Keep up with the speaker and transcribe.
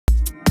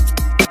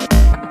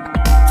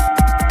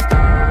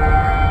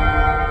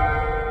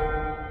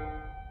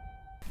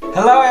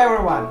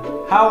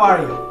everyone, how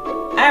are you?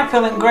 I'm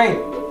feeling great,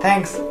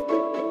 thanks.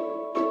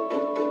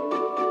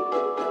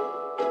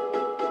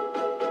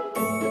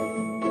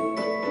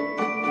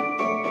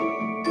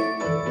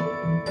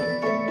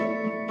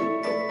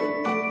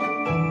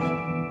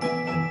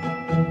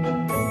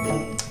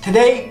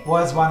 Today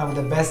was one of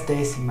the best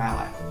days in my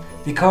life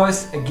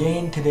because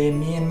again today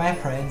me and my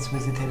friends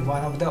visited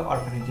one of the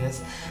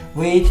orphanages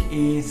which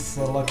is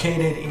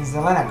located in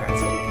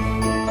Zelenagradsk.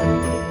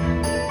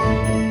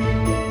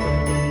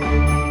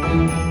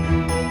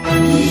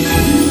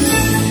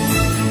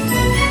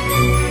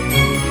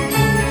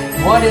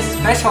 What is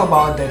special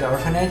about that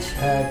orphanage?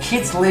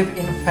 Kids live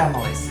in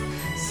families.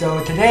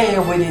 So today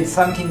we did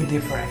something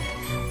different.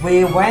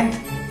 We went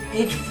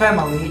each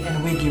family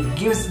and we give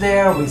gifts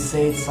there, we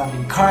said some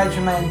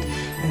encouragement,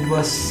 and it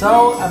was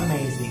so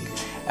amazing.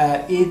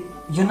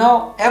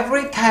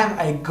 Every time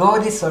I go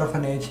to this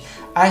orphanage,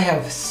 I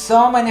have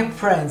so many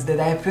friends that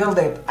I feel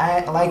that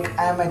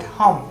I'm at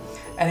home.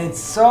 And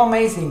it's so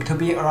amazing to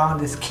be around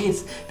these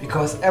kids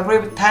because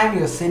every time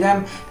you see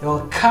them, they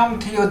will come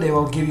to you, they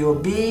will give you a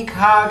big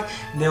hug,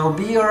 they will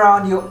be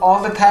around you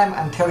all the time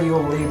until you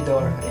leave the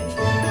orphanage.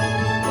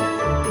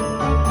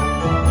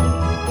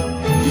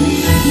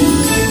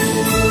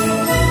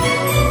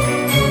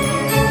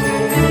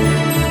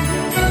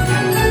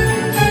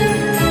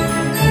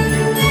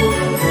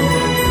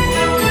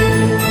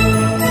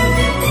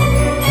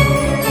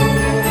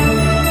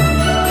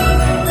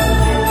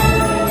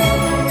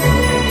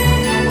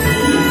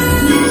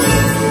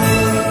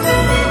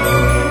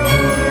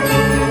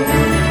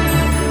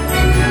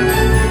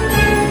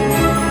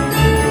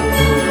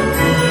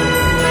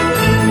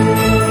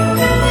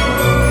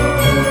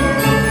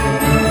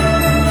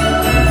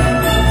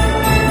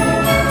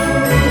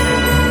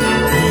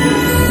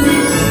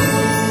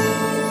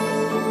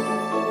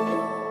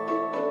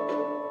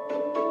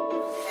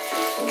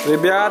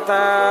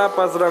 Ребята,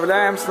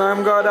 поздравляем с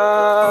Новым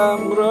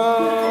годом!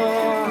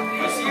 Ура!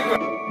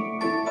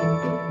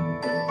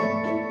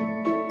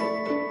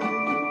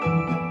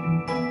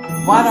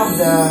 One of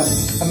the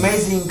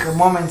amazing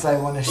moments I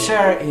want to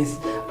share is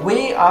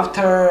we,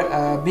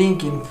 after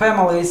being in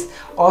families,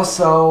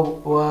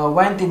 also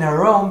went in a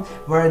room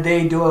where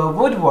they do a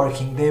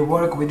woodworking, they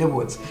work with the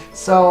woods.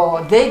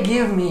 So they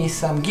give me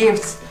some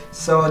gifts.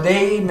 So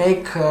they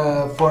make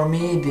for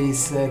me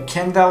this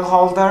candle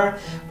holder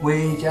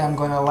which I'm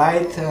gonna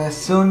light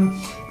soon,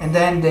 and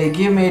then they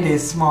give me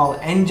this small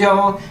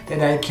angel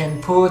that I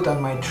can put on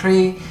my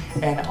tree,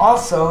 and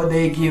also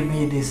they give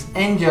me this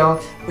angel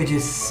which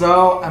is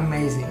so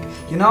amazing.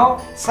 You know,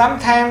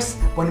 sometimes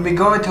when we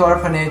go to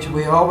orphanage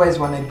we always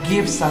want to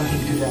give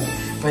something to them,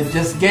 but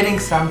just getting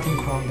something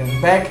from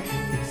them back,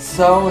 it's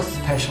so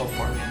special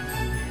for me.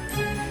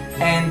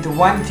 And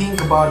one thing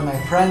about my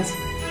friends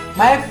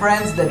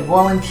that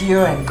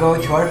volunteer and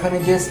go to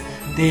orphanages,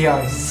 they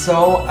are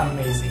so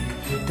amazing.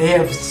 They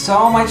have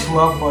so much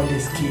love for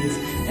these kids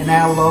and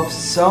I love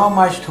so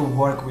much to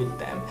work with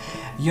them.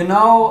 You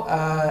know,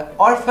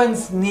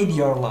 orphans need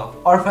your love,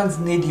 orphans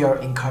need your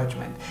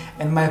encouragement.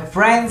 And my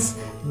friends,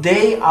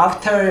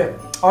 after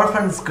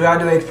orphans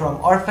graduate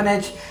from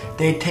orphanage,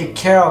 they take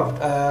care of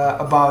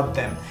about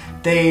them.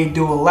 They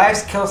do life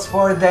skills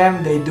for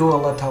them, they do a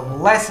lot of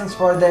lessons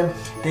for them,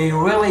 they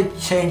really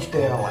change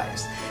their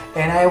lives.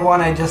 And I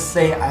want to just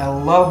say I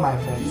love my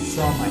friends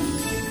so much.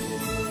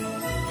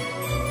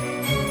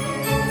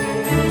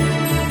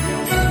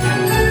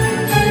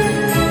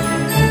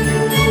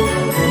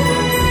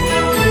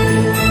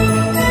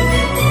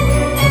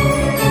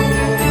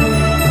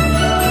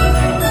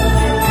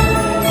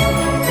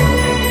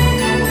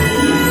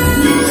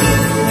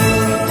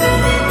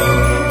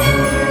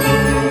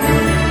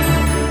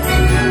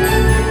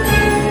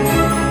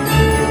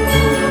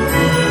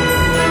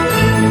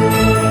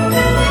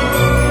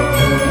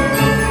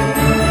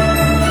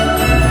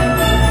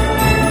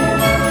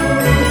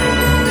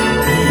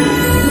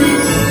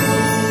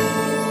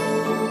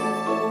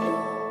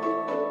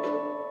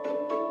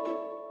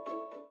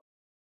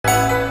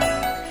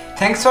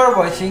 Thanks for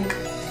watching.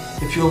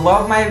 If you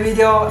love my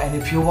video and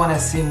if you want to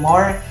see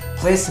more,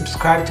 please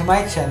subscribe to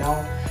my channel,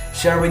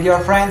 share with your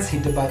friends,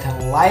 hit the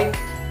button like,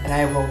 and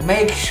I will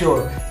make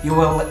sure you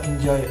will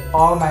enjoy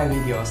all my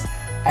videos.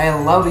 I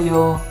love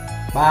you.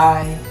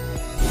 Bye.